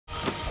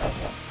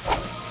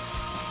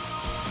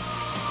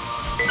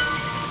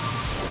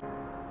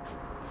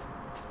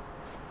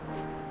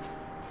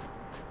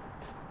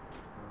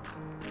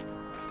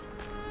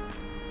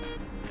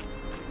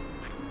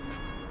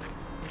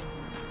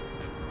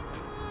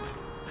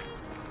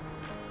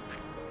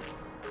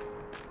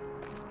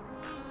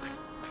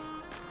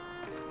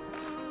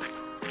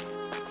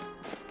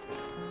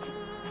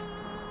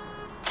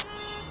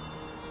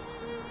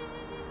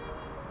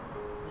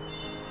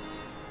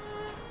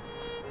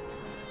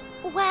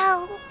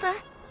Well,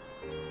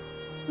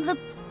 the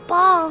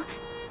ball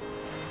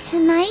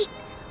tonight.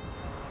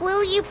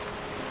 Will you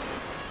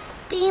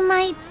be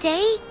my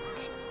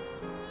date?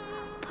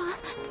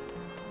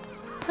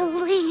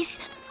 Please.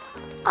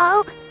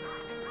 I'll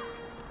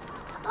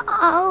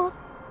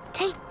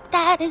take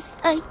that as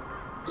a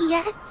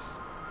yes.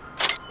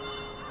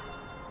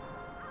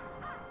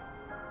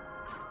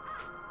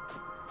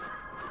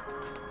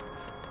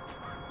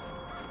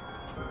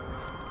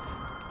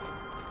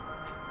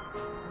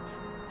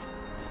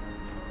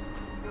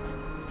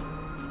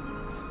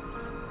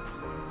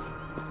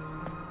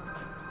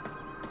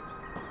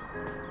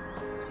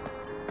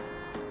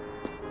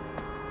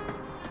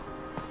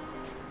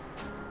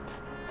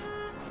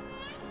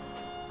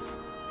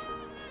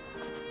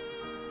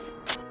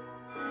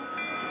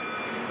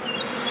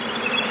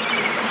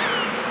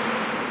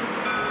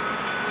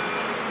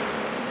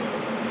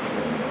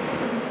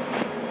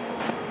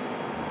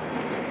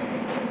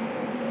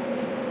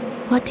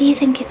 What do you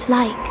think it's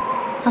like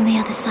on the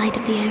other side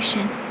of the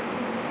ocean?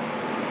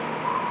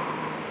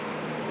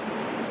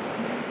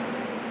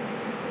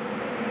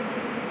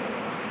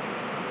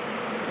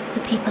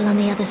 The people on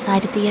the other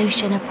side of the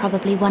ocean are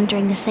probably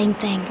wondering the same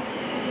thing.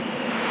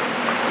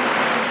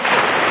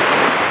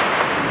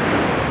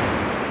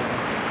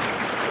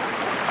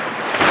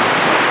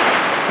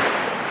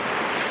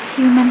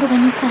 Do you remember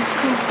when you first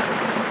saw it?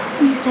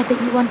 You said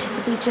that you wanted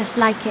to be just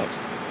like it,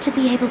 to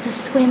be able to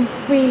swim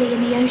freely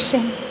in the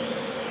ocean.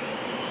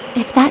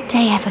 If that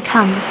day ever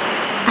comes,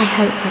 I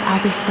hope that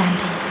I'll be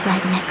standing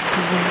right next to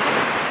you.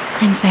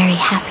 I'm very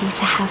happy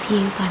to have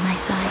you by my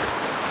side.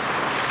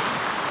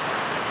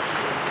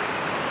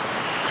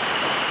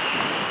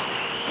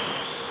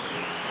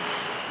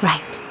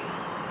 Right.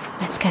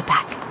 Let's go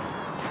back.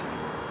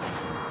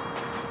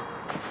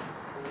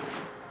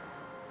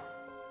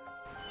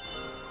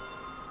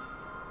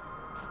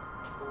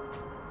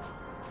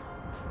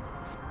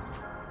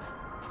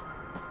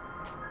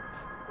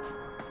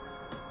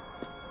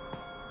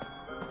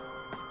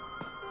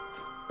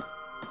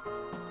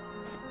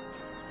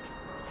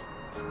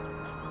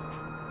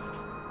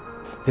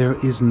 There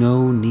is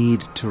no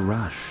need to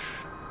rush.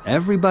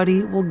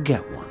 Everybody will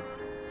get one.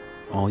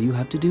 All you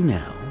have to do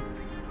now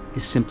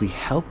is simply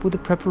help with the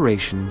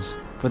preparations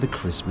for the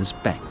Christmas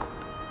banquet.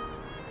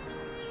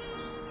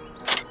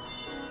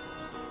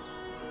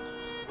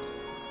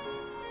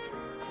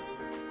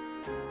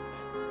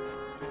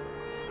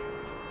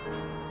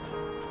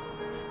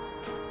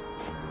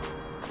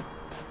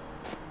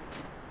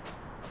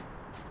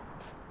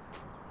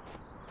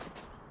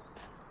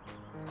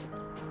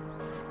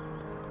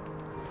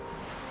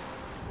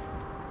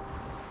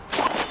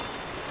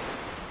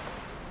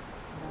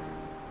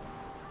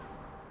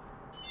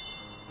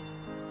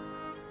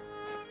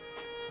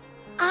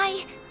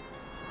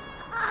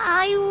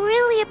 I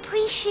really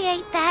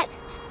appreciate that.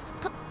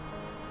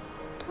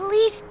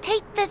 Please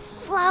take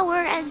this flower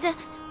as a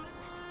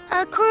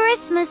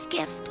Christmas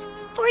gift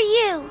for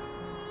you.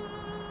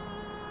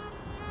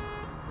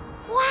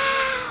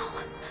 Wow!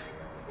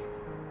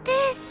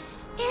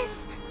 This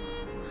is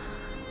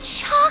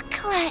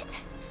chocolate.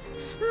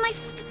 My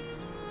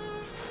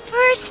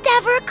first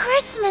ever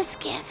Christmas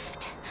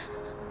gift.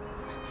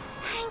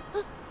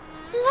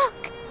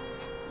 Look,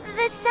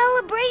 the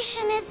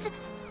celebration is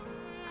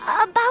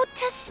about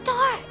to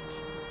start.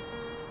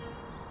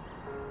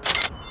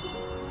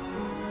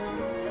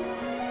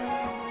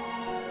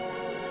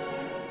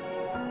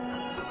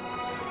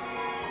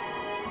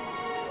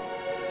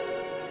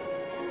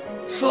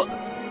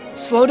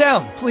 Slow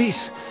down,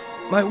 please.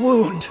 My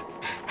wound.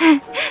 Hi,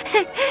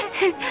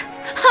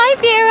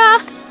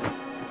 Vera!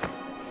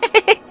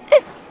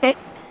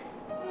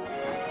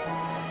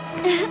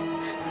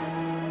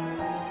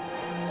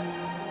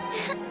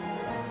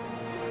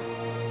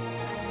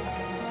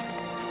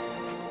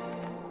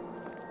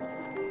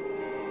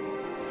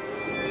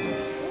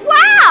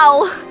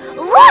 Wow!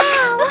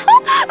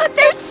 Look!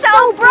 They're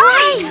so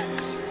bright!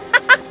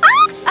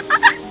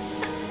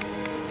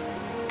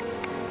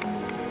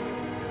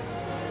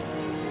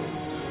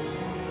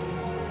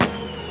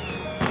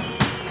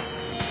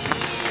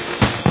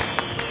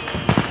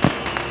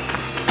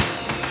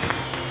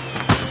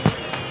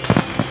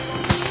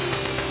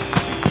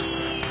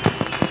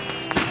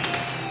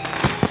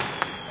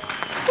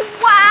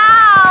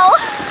 Wow!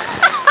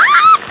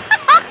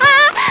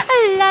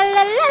 La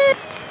la la.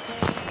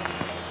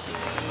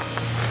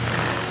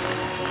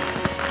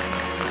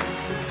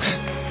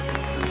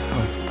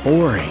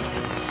 Boring.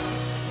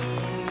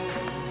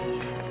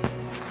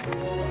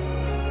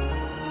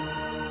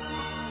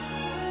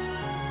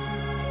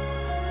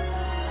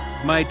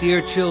 My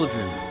dear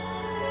children,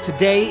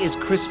 today is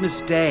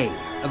Christmas Day,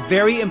 a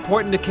very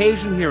important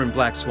occasion here in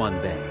Black Swan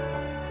Bay.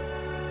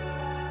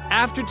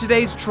 After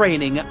today's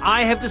training,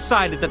 I have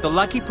decided that the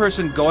lucky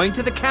person going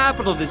to the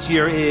capital this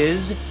year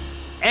is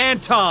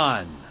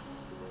Anton.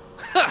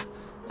 Ha!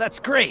 That's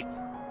great.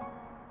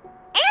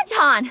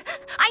 Anton!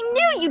 I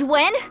knew you'd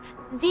win!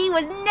 Z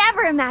was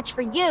never a match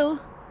for you.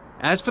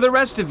 As for the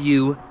rest of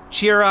you,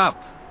 cheer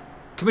up.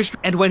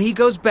 Commissioner, and when he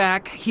goes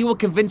back, he will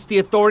convince the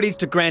authorities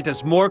to grant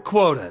us more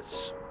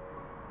quotas.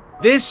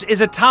 This is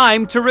a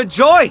time to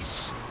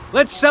rejoice!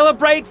 Let's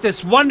celebrate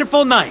this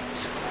wonderful night!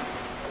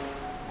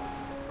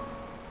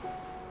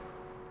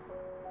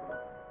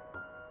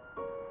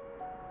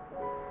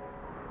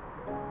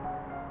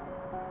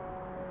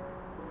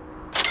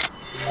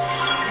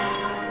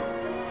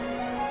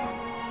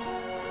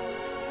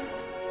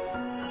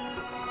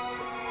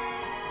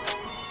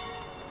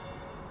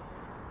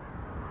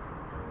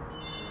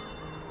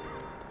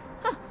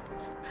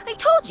 I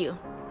told you,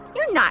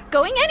 you're not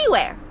going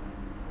anywhere.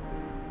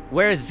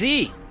 Where's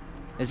Z?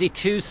 Is he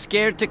too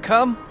scared to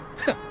come?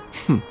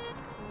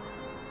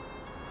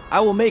 I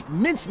will make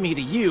mincemeat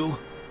of you.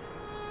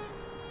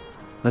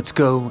 Let's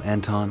go,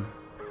 Anton.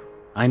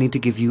 I need to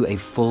give you a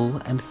full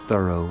and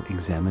thorough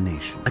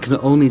examination. I can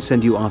only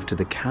send you off to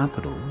the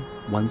capital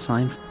once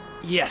I'm...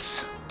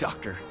 Yes,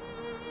 Doctor.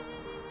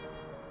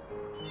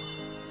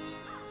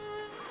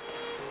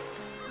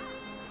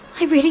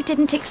 I really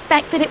didn't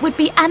expect that it would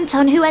be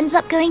Anton who ends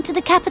up going to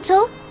the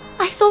capital.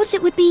 I thought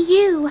it would be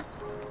you.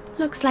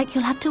 Looks like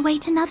you'll have to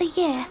wait another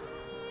year.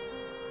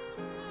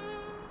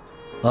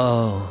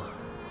 Oh,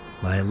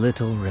 my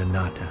little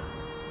Renata.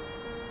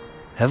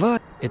 Have I?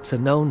 It's a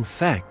known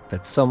fact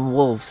that some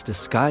wolves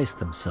disguise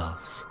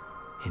themselves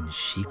in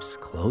sheep's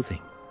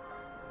clothing.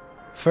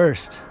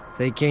 First,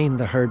 they gain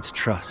the herd's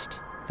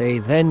trust. They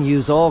then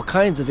use all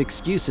kinds of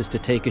excuses to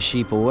take a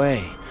sheep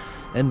away.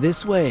 And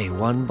this way,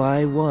 one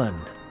by one,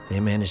 they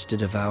manage to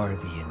devour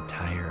the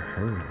entire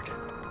herd.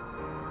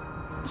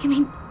 You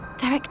mean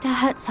Director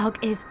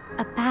Herzog is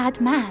a bad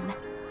man?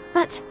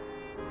 But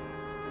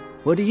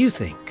What do you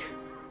think?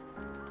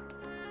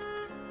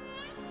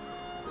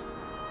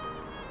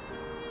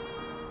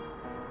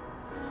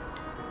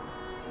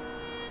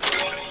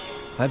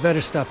 I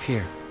better stop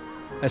here.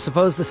 I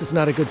suppose this is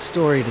not a good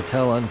story to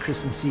tell on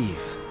Christmas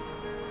Eve.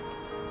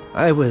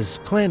 I was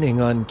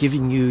planning on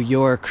giving you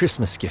your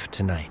Christmas gift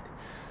tonight,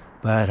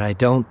 but I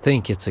don't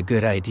think it's a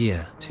good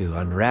idea to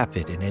unwrap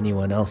it in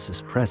anyone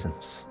else's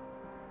presence.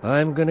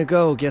 I'm gonna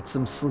go get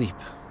some sleep.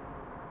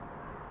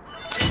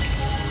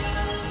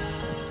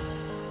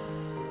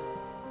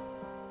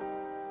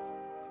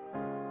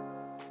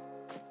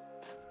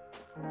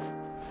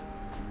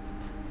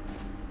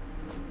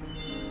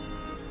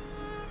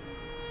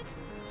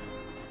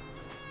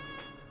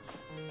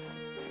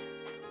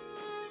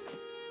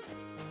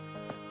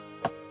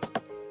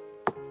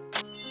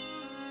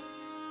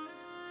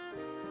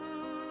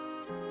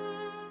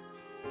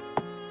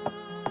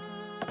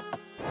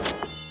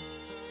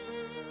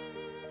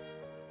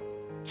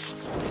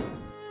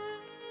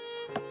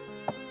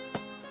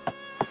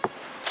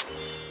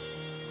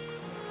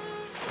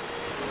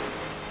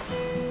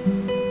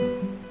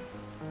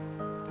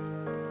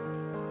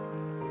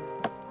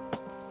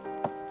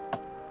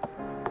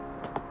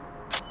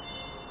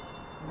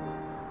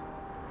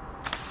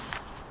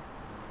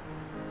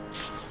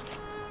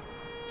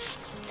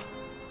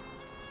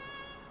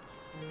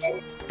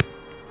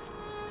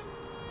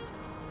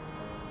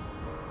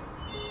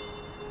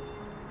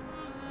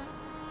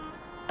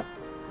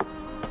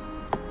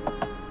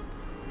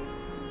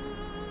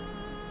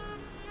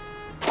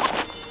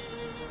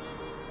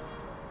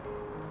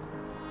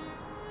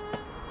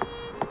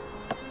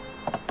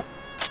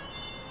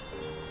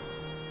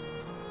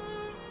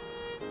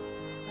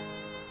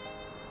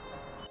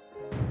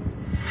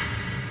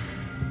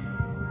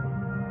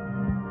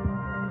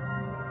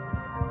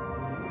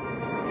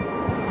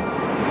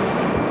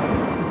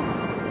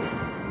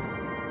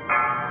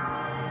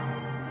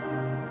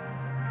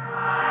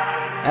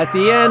 At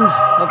the end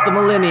of the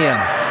millennium,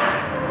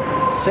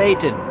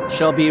 Satan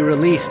shall be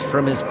released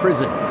from his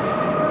prison.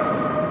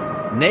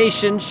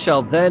 Nations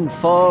shall then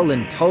fall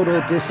in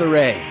total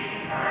disarray.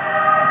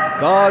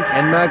 Gog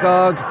and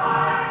Magog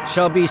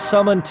shall be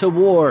summoned to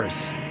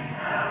wars,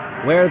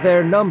 where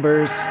their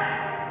numbers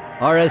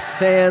are as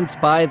sands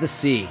by the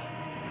sea.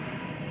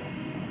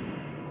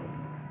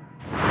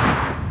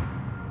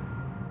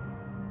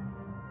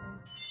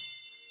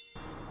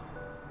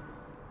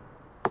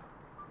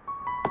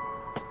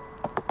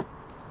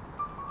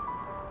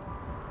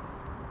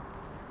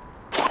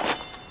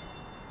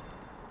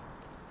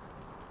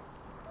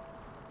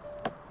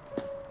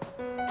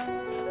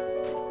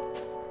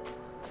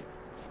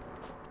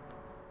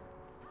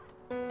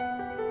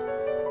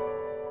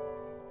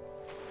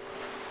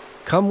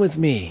 Come with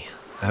me.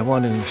 I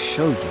want to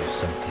show you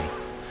something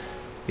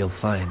you'll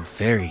find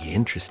very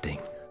interesting.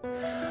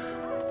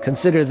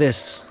 Consider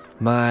this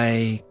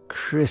my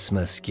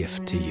Christmas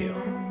gift to you.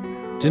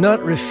 Do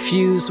not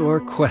refuse or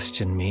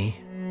question me.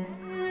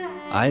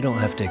 I don't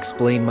have to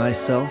explain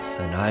myself,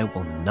 and I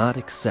will not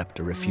accept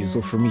a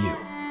refusal from you.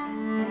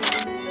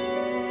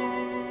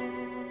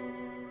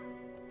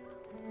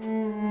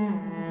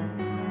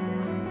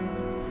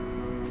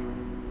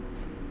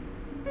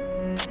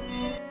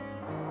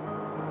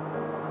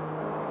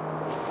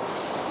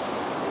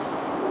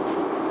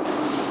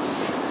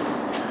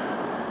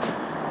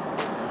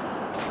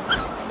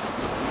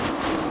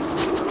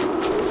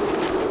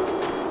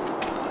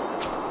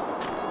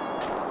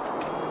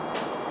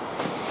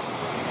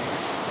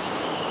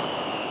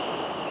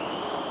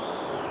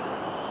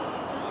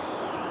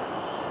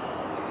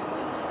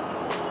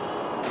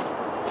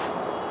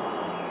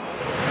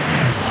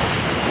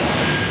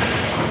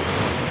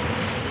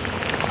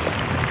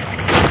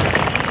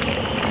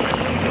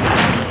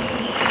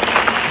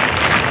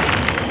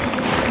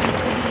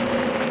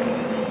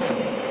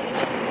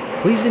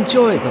 Please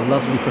enjoy the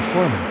lovely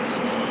performance.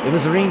 It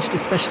was arranged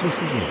especially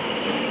for you.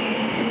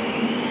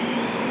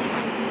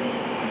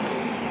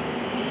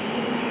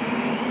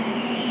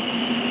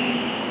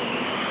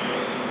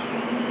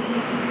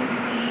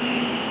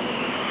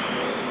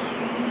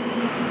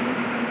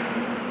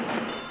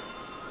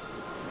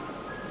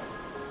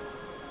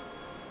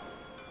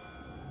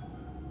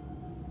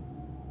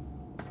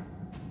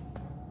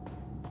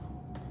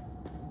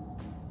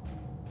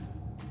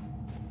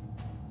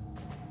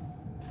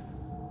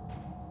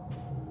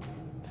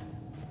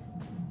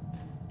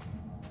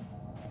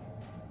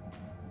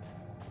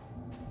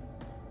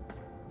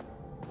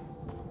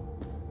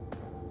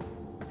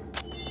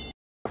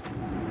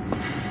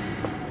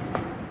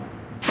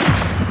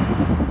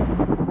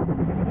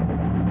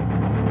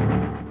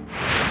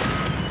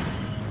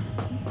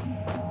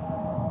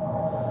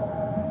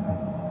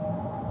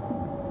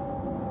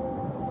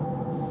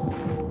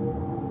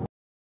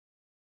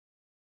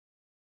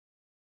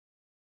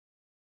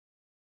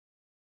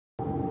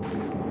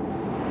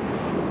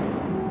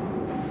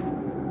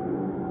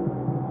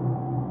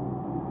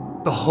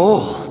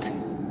 Behold,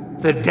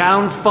 the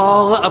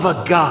downfall of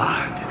a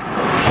god.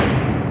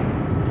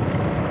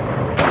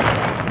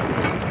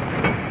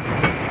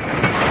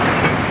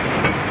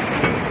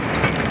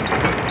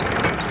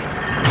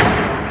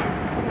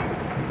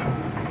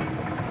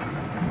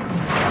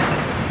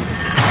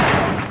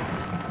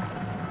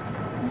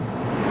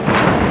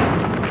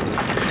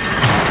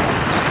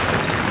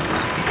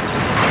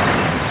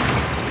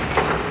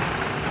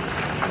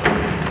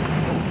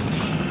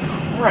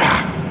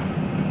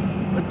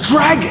 Crap! A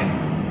dragon!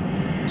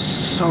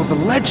 So the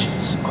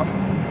legends,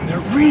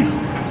 they're real.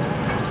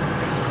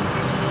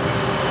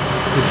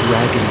 The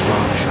Dragon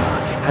Raja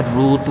had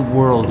ruled the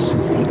world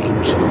since the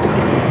ancient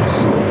times.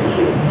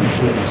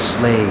 He had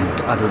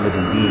enslaved other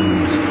living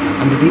beings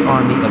under the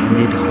army of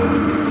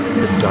Nidhogg,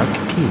 the Dark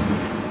King,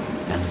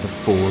 and the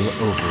Four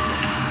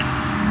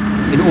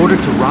Overlords. In order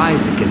to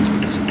rise against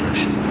this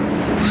oppression,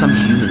 some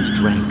humans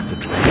drank the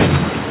dragon.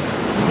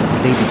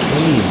 They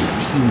became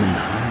human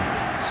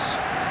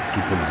hybrids who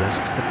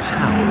possessed the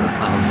power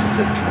of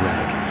the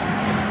dragon.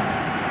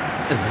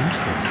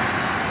 Eventually,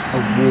 a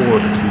war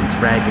between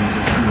dragons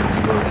and humans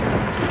broke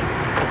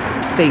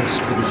out.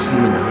 Faced with the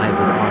human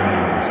hybrid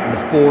armies and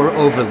the Four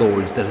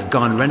Overlords that had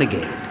gone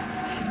renegade,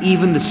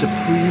 even the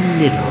Supreme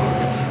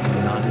Nidhogg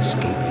could not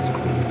escape his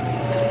grim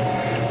fate.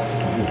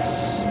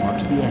 This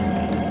marked the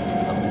end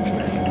of the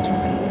dragon's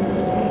reign.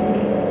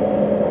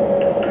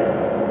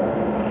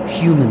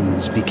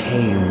 Humans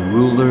became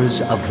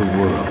rulers of the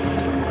world,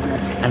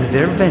 and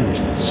their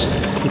vengeance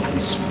quickly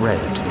spread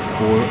to the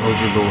Four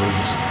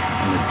Overlords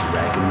and the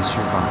dragon's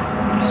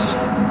survivors.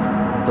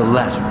 The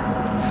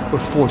latter were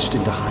forced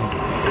into hiding,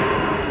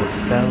 or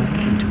fell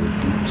into a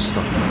deep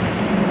slumber.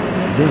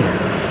 There,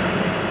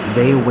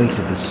 they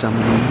awaited the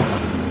summoning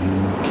of the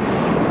new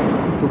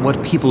king. But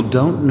what people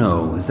don't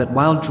know is that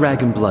while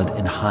dragon blood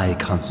in high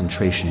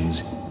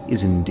concentrations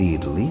is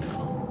indeed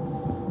lethal,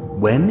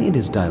 when it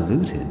is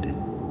diluted,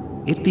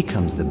 it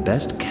becomes the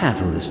best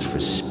catalyst for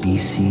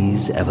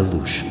species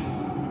evolution.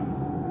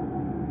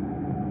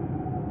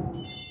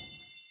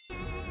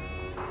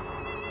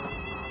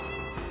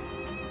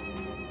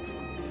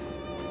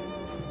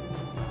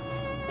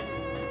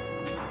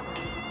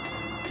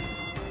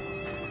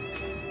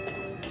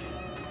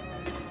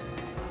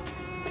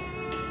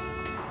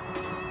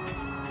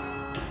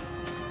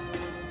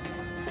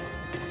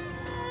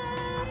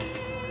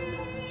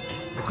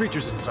 The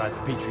creatures inside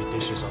the petri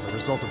dishes are the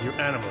result of your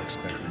animal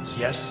experiments,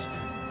 yes?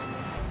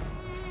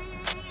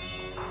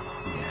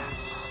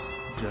 Yes,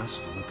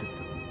 just look at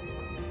them.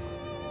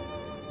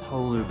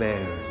 Polar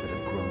bears that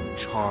have grown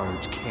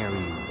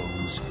charge-carrying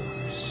bone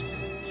spurs.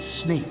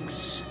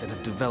 Snakes that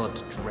have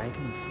developed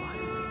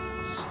dragonfly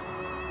wings.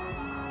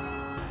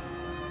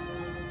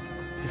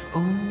 If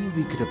only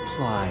we could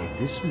apply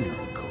this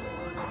miracle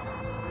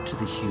to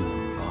the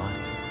human body.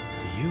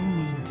 Do you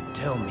mean to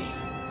tell me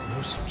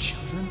those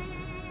children?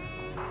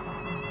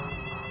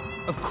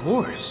 Of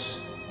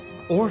course.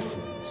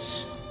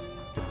 Orphans.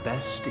 The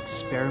best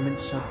experiment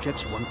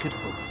subjects one could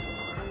hope for.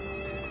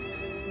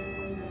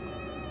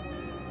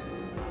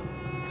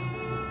 Come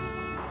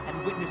forth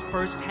and witness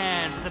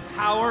firsthand the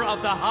power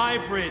of the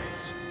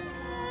hybrids.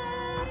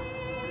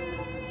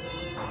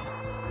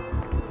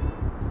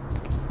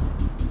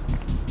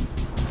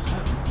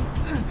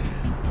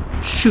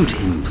 Shoot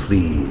him,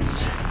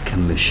 please,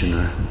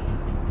 Commissioner.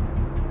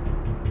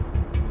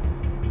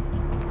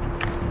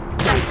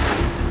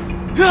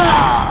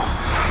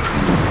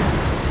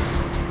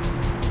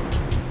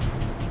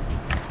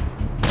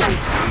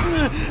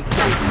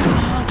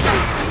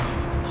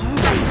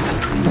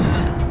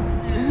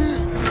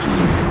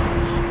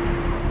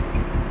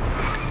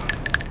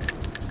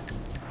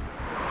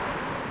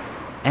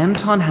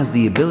 Anton has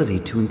the ability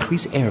to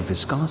increase air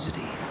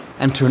viscosity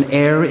and turn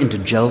air into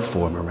gel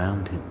form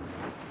around him.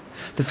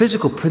 The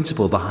physical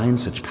principle behind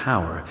such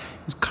power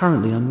is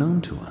currently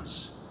unknown to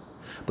us,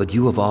 but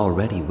you have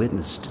already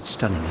witnessed its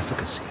stunning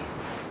efficacy.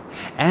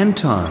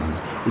 Anton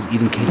is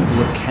even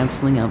capable of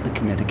canceling out the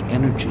kinetic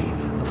energy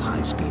of high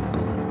high-speed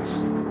bullets.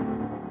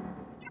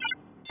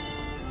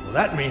 Well,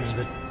 that means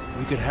that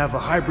we could have a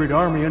hybrid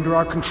army under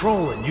our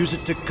control and use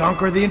it to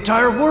conquer the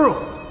entire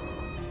world.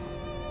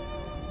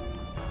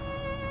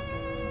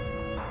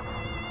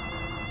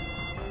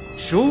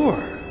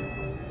 Sure,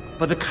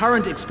 but the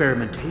current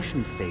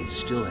experimentation phase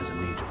still has a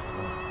major flaw.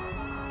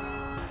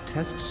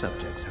 Test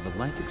subjects have a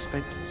life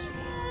expectancy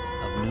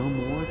of no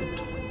more than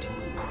 20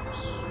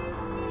 years.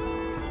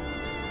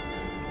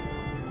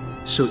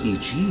 So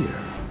each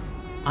year,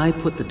 I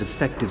put the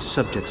defective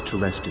subjects to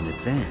rest in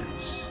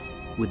advance,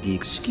 with the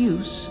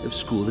excuse of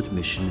school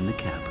admission in the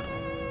capital.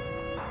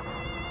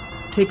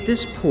 Take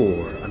this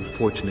poor,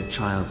 unfortunate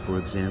child, for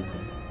example.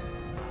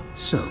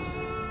 So,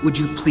 would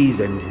you please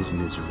end his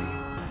misery?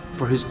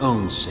 For his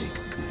own sake,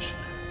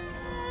 Commissioner.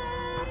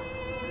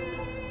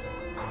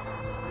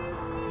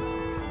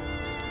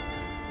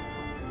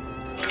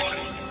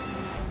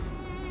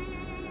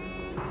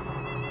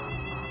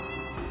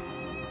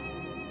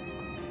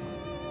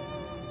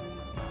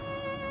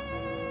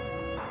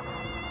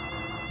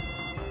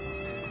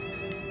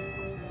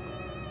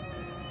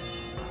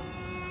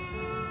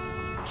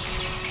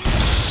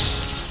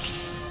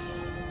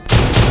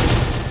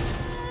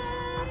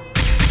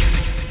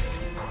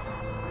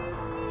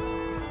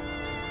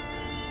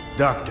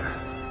 Doctor,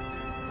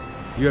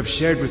 you have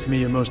shared with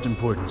me a most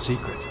important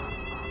secret,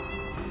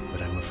 but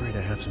I'm afraid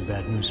I have some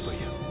bad news for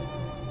you.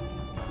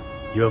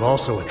 You have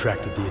also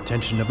attracted the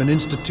attention of an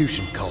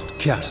institution called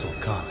Castle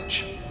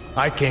College.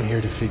 I came here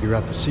to figure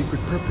out the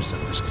secret purpose of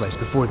this place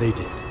before they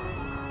did.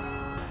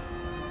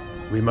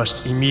 We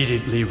must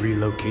immediately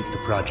relocate the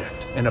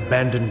project and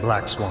abandon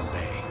Black Swan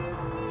Bay.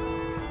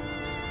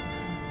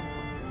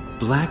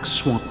 Black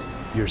Swan...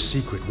 Your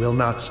secret will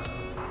not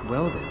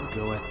Well then,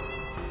 go ahead.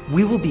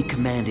 We will be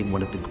commanding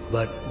one of the...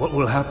 But what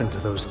will happen to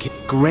those kids?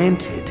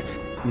 Granted,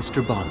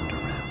 Mr.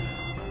 Bondarev.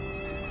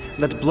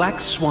 Let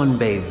Black Swan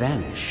Bay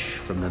vanish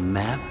from the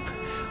map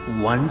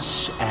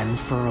once and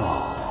for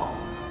all.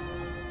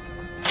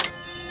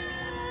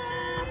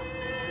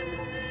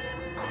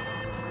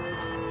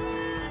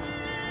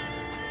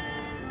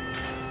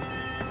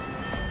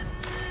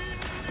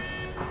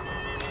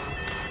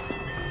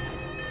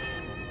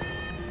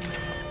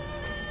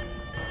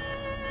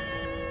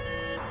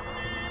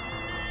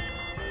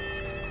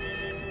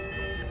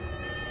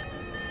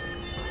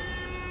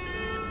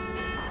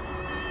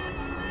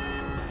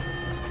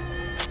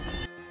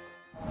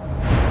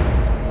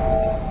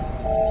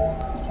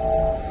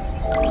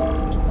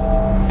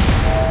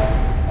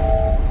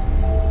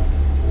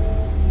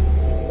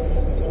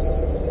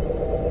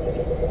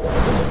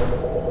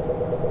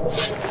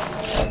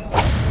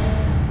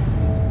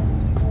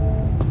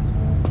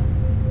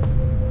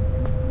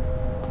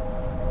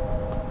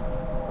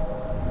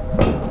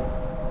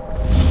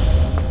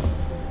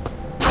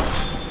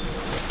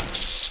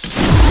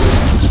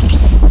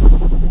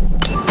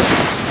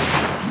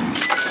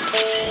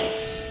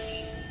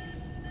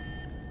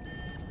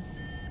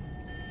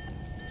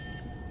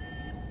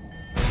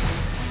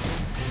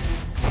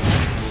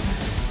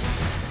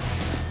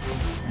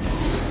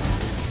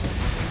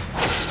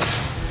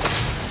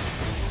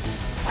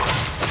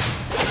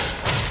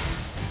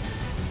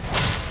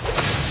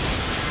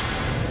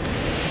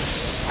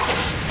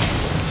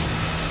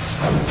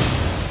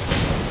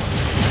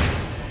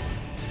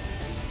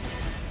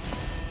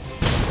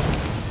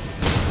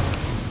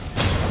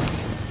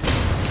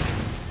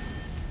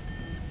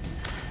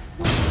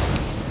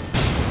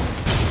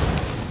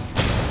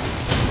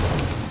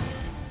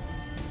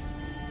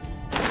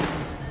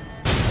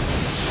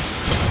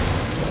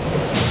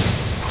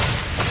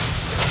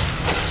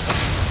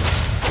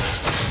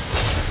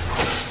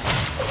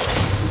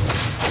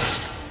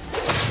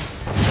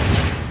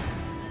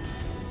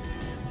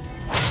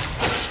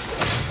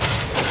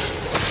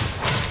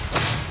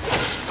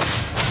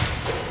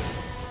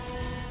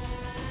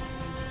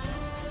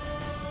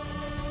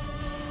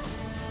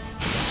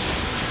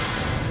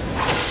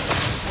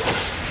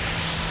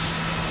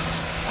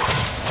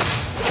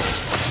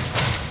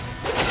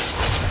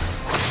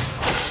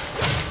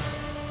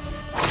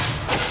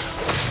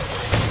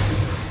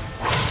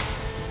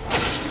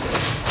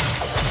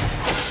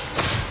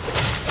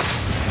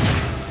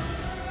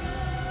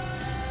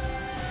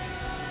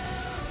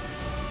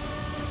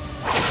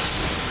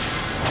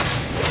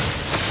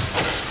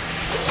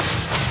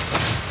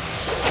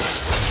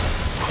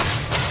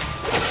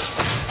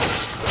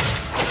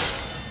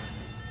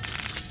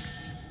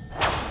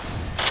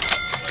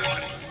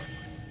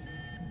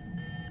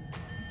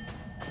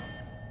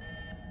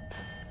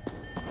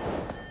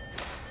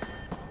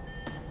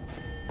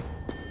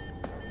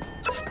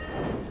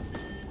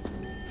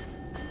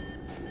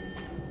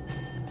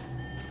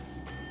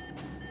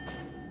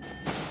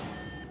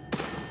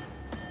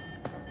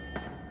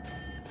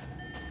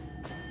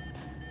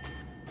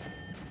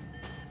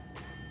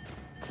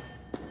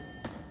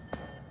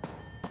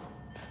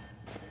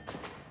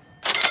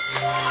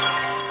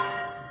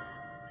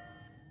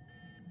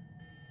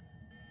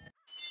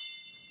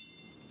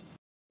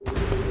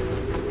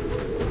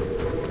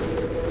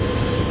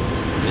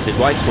 This is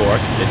White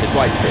Stork. This is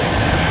White Stork.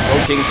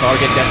 Approaching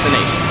target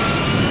destination.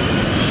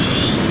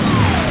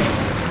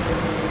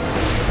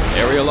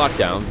 Area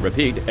lockdown.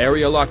 Repeat,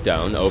 area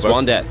lockdown. Over.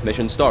 Swan Death.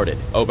 Mission started.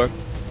 Over.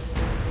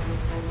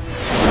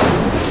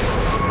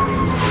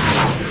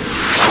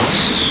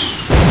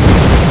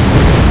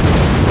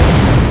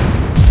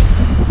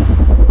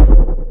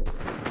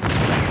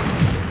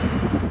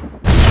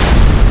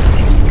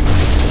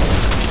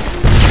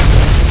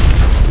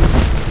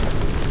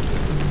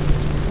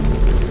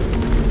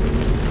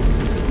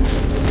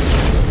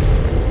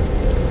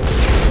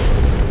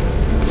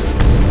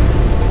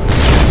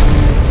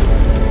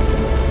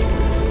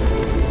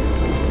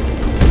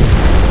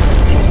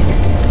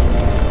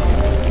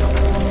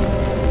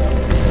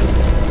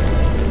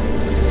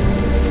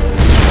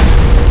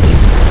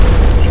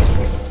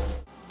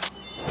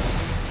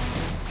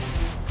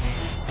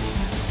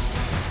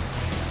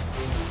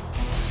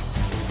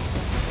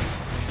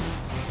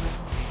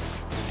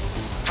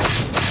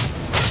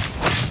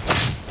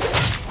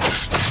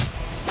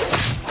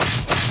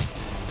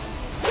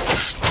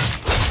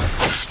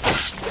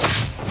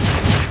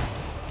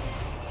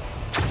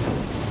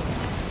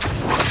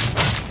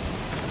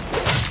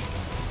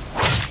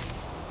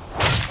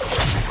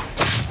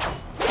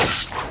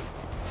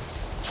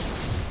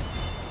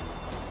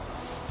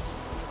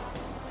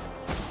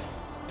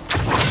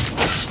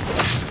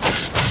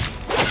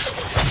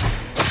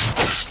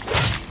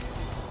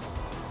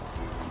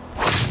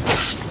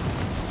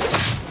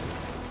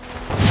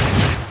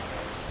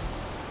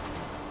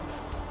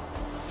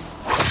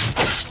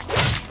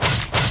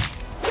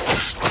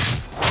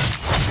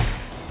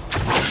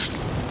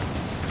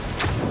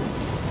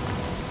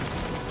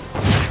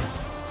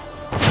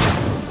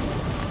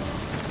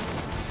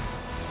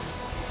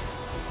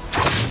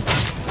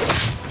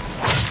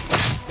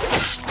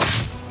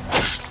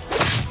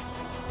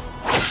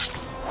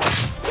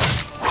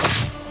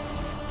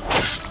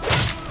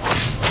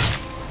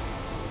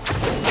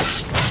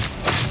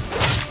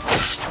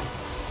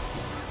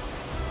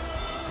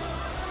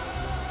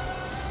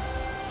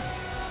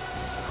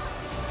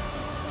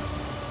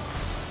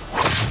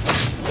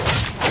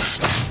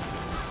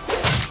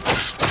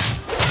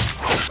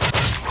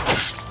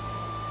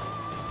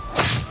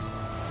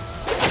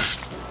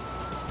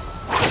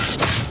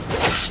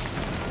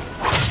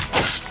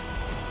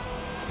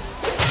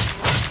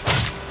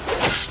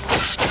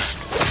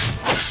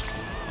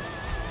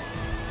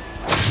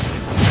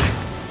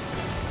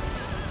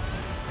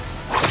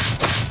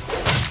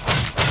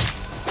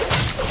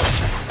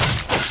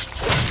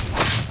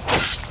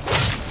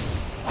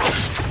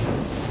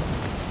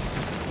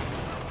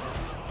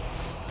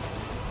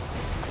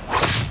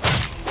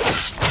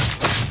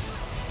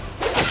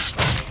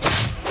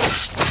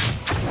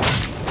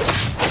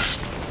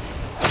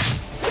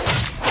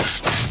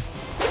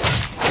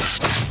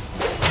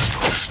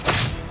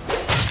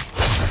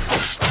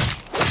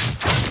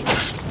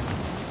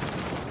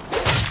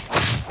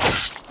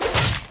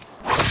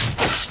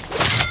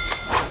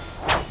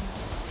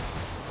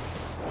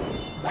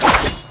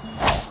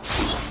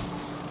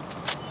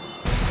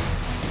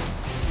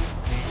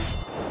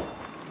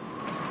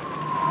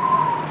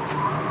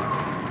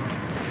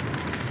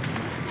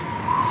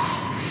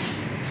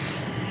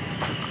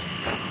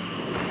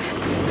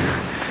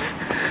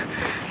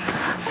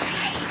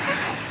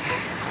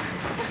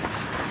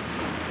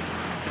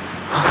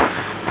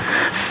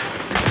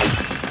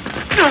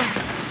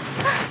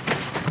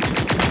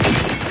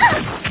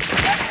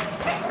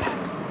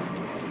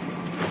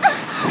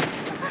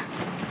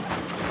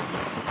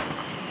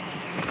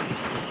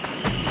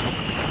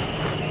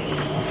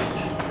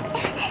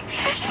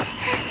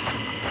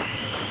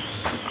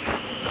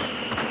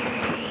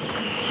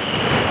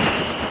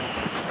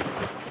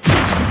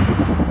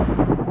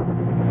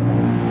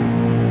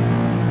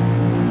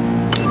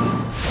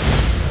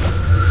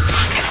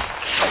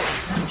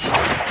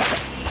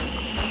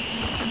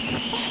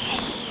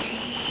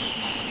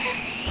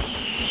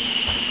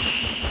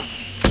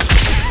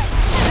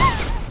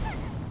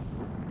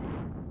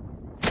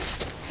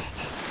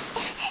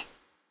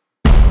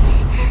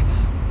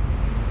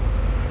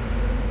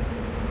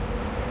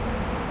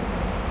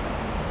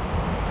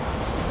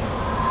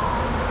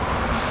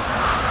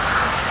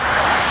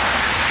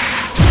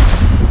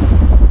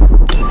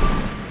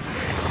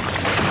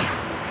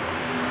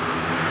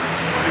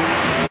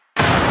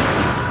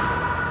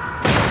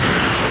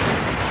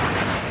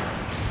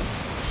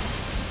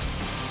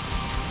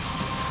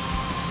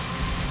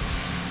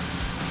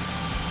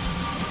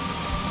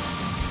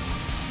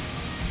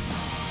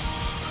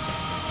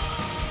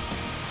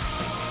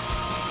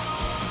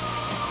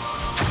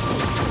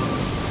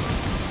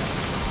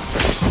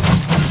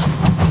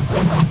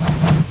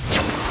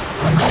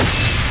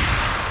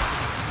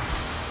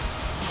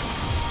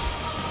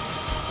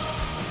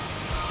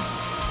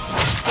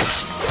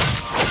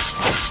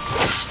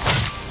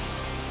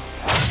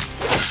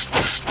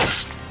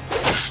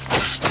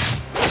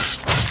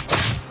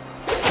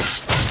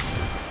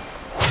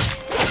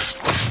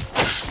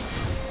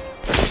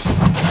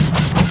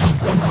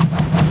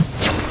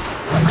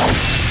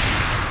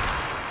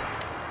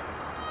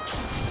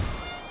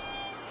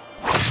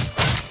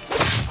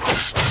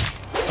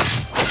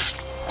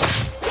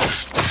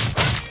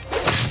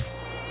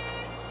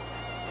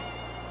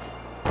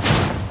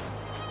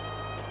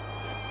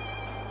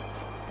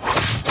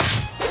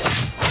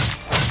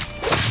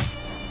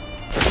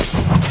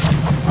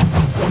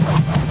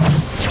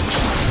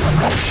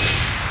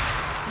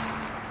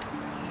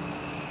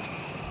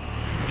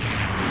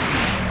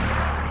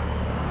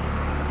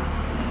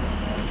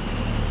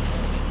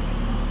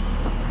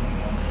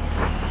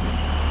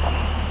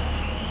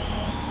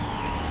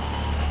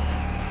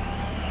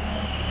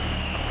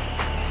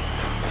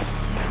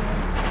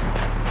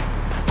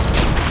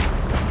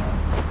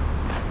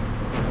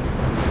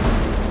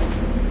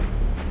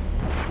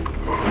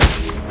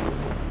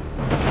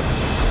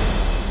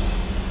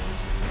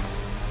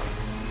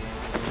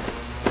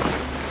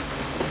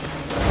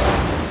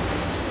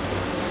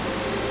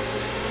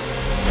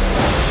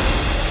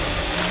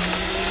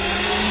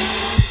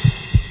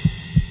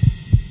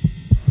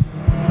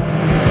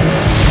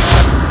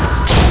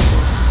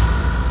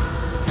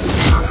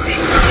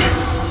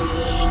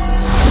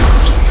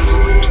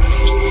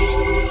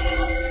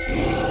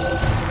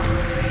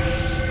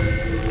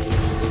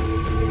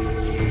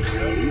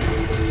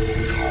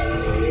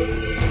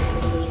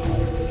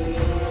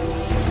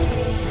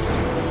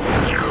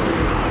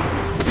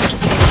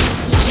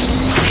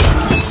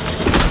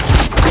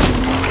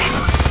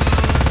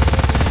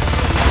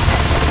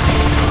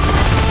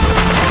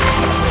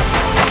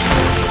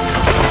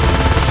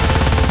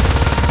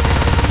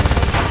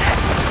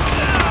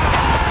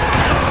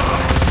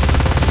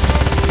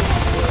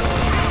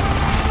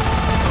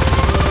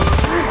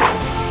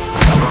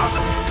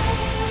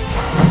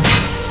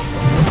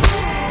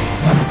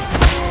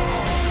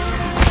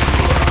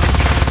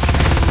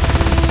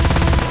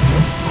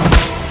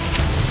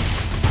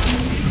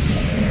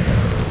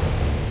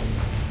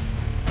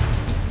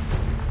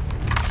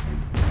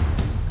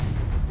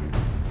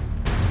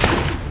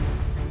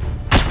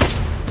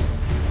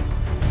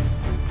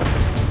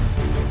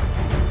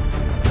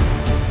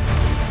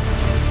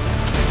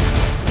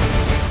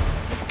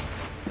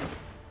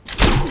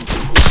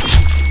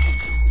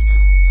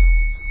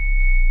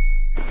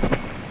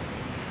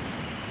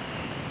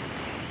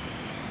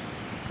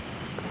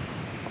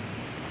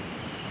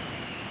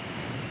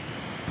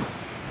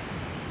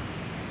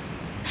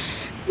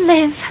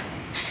 Live.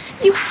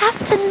 You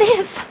have to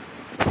live.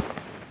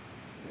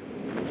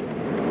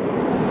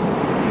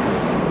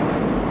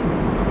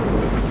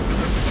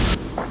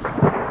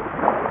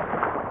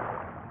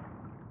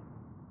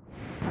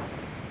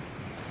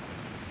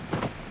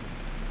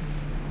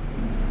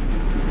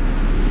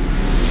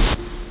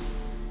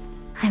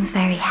 I'm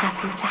very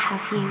happy to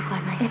have you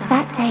by my side. If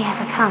that day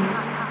ever comes,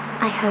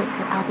 I hope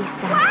that I'll be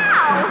standing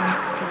right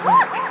next to you.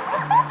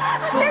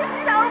 You're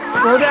so bright!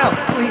 Slow down,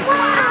 please.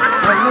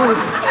 My lord.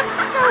 It's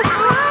so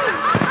bright!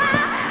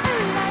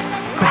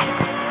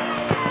 Right.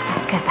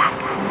 Let's go back.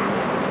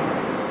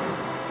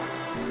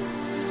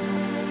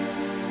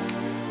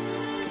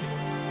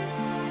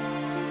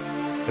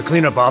 The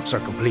cleanup ops are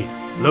complete.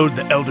 Load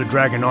the Elder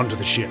Dragon onto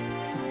the ship.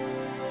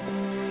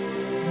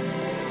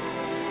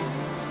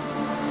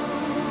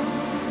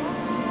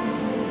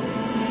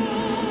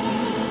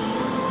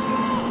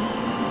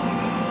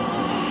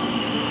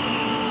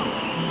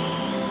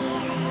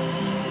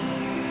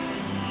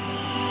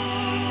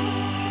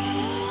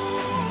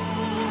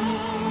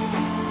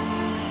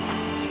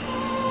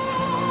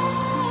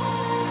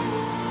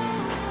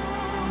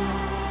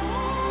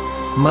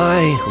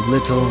 My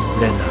little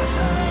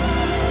Renata,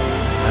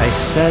 I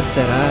said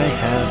that I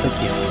have a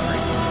gift for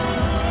you.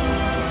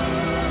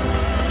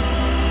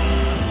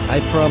 I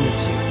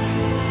promise you,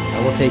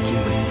 I will take you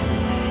with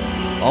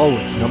me.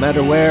 Always, no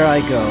matter where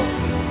I go.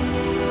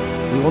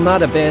 We will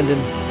not abandon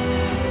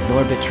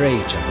nor betray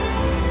each other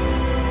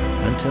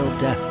until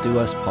death do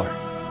us part.